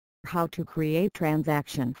How to create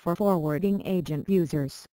transaction for forwarding agent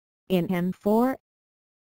users in N4.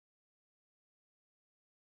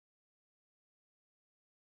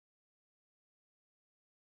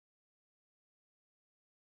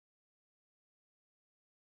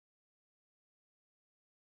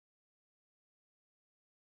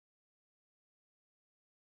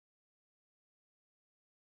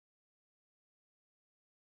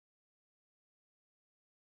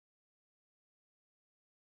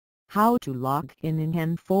 How to log in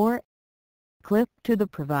N4. Click to the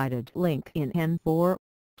provided link in N4.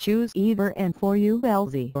 Choose either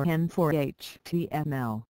N4ULZ or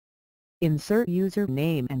N4HTML. Insert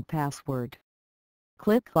username and password.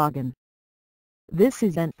 Click Login. This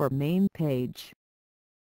is N4 main page.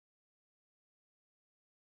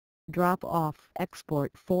 Drop off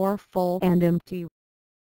export for full and empty.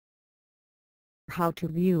 How to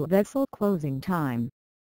view vessel closing time.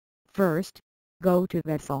 First, go to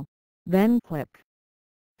vessel, then click.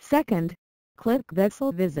 Second, click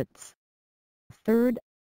vessel visits. Third,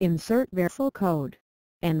 insert vessel code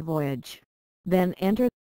and voyage, then enter.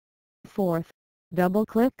 Fourth,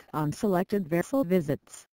 double-click on selected vessel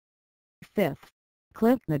visits. Fifth,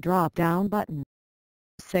 click the drop-down button.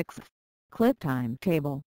 Sixth, click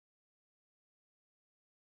timetable.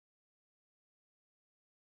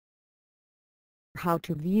 How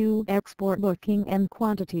to view export booking and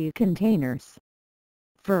quantity containers.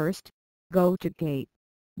 First, go to Gate,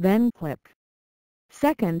 then click.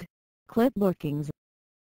 Second, click Bookings.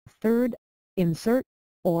 Third, insert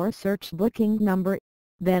or search booking number,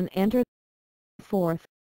 then enter. Fourth,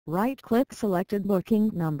 right-click selected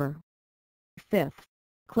booking number. Fifth,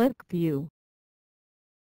 click View.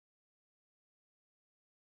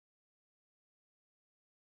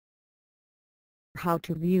 How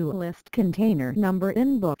to view list container number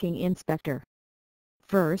in Booking Inspector.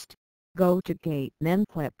 First, go to Gate, then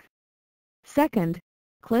click. Second,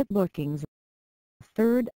 click Bookings.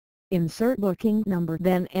 Third, insert booking number,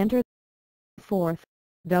 then enter. Fourth,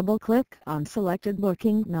 double-click on selected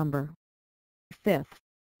booking number. Fifth,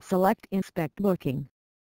 select Inspect Booking.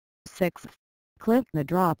 Sixth, click the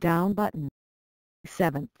drop-down button.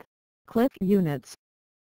 Seventh, click Units.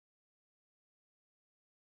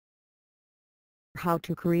 How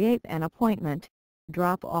to create an appointment,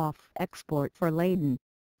 drop-off export for Leiden,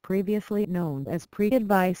 previously known as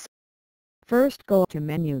pre-advice. First, go to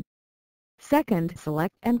Menu. Second,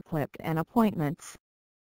 select and click an Appointments.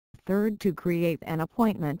 Third, to create an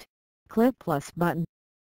appointment, click plus button.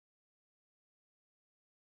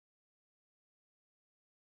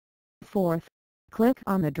 Fourth, click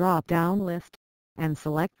on the drop-down list, and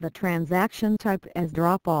select the transaction type as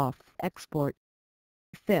drop-off export.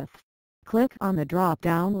 Fifth, click on the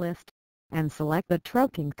drop-down list, and select the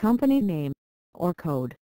trucking company name, or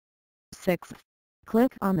code. Sixth,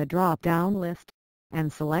 click on the drop-down list,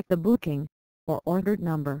 and select the booking, or order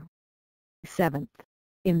number. Seventh,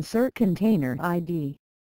 insert container ID.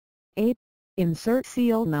 8. Insert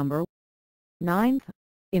seal number. 9th,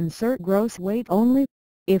 insert gross weight only,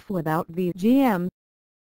 if without VGM.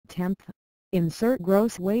 10th, insert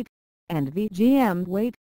gross weight, and VGM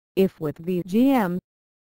weight, if with VGM.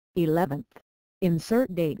 11th,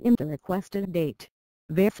 insert date into requested date,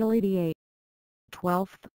 validity.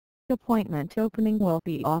 12th, appointment opening will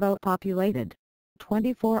be auto-populated,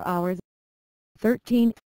 24 hours.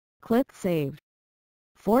 13th, click Save.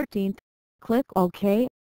 14th, click OK.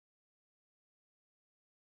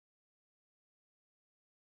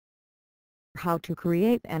 How to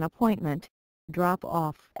create an appointment,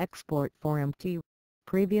 drop-off export for empty,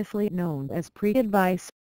 previously known as pre-advice.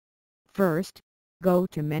 First, go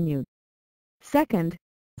to Menu. Second,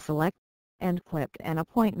 select and click an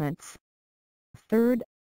Appointments. Third,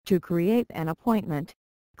 to create an appointment,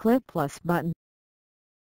 click plus button.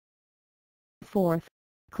 Fourth,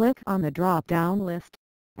 click on the drop-down list,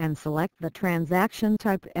 and select the transaction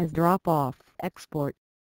type as drop-off export.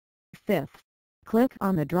 Fifth, click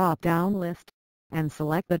on the drop-down list, and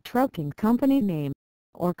select the trucking company name,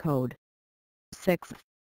 or code. Sixth,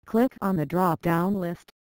 click on the drop-down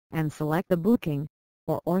list, and select the booking,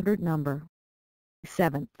 or order number.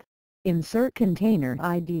 Seventh, insert container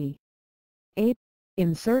ID. 8.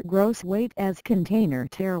 Insert gross weight as container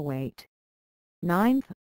tare weight. 9th,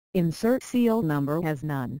 insert seal number as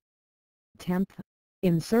none. 10th,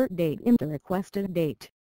 insert date into requested date,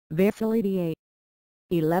 validity.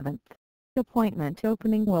 11th, appointment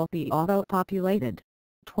opening will be auto-populated,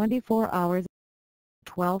 24 hours.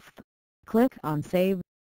 12th, click on Save.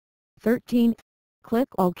 13th, click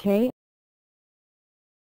OK.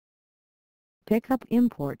 Pickup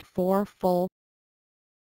import for full.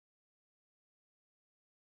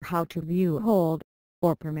 How to view hold.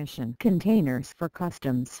 or permission containers for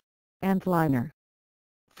customs and liner.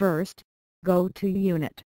 First, go to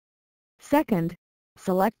Unit. Second,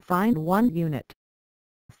 select Find One Unit.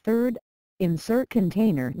 Third, insert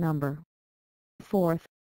container number. Fourth,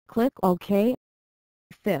 click OK.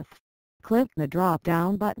 Fifth, click the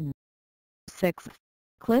drop-down button. Sixth,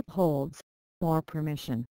 click Holds or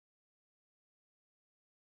Permission.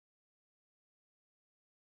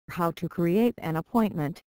 How to create an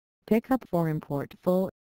appointment, pickup for import full,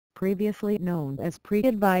 previously known as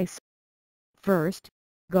pre-advice. First,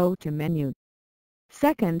 go to Menu.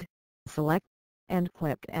 Second, select and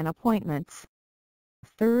click an Appointments.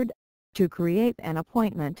 Third, to create an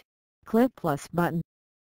appointment, click Plus button.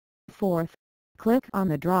 Fourth, click on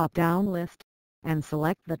the drop-down list and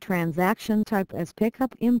select the transaction type as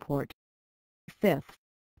Pickup Import. Fifth,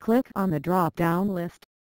 click on the drop-down list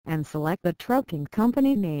and select the trucking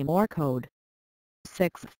company name or code.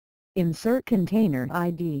 Sixth, insert container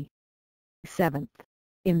ID. Seventh,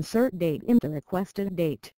 insert date in the requested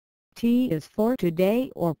date. T is for today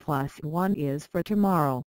or +1 is for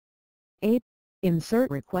tomorrow. 8. Insert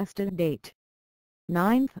requested date.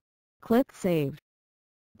 9th, click Save.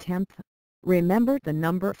 10th, remember the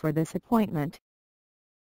number for this appointment.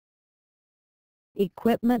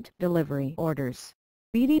 Equipment Delivery Orders,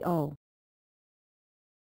 BDO.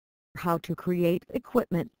 How to create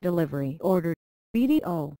Equipment Delivery Order,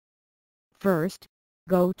 BDO. First,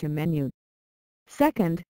 go to Menu.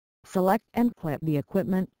 Second, select and click the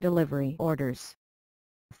Equipment Delivery Orders.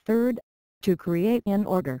 Third, to create an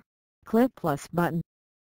order, click Plus button.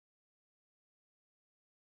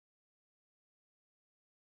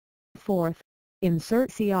 Fourth,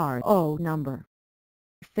 insert CRO number.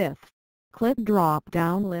 Fifth, click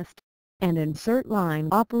drop-down list and insert line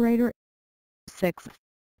operator. Sixth,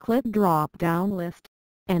 click drop-down list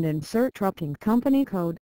and insert trucking company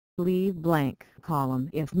code. Leave blank column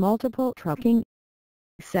if multiple trucking.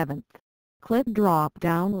 7th, click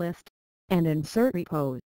drop-down list and insert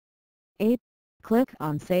repo. 8th, click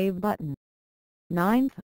on Save button.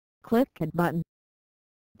 9th, click Add button.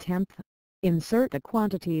 10th, insert a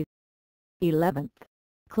quantity. 11th,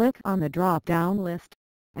 click on the drop-down list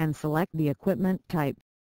and select the equipment type.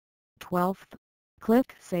 12th,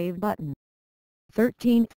 click Save button.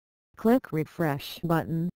 13th, click Refresh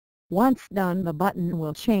button. Once done, the button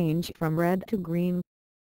will change from red to green.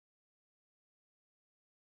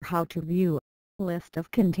 How to view list of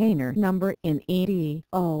container number in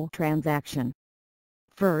EDO transaction.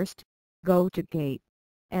 First, go to Gate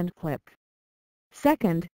and click.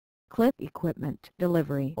 Second, click Equipment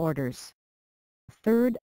Delivery Orders.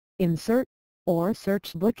 Third, insert or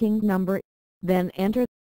search booking number, then enter.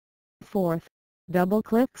 Fourth, double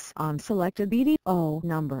clicks on selected BDO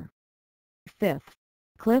number. Fifth,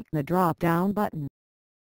 click the drop-down button.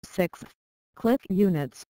 Sixth, click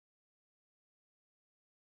Units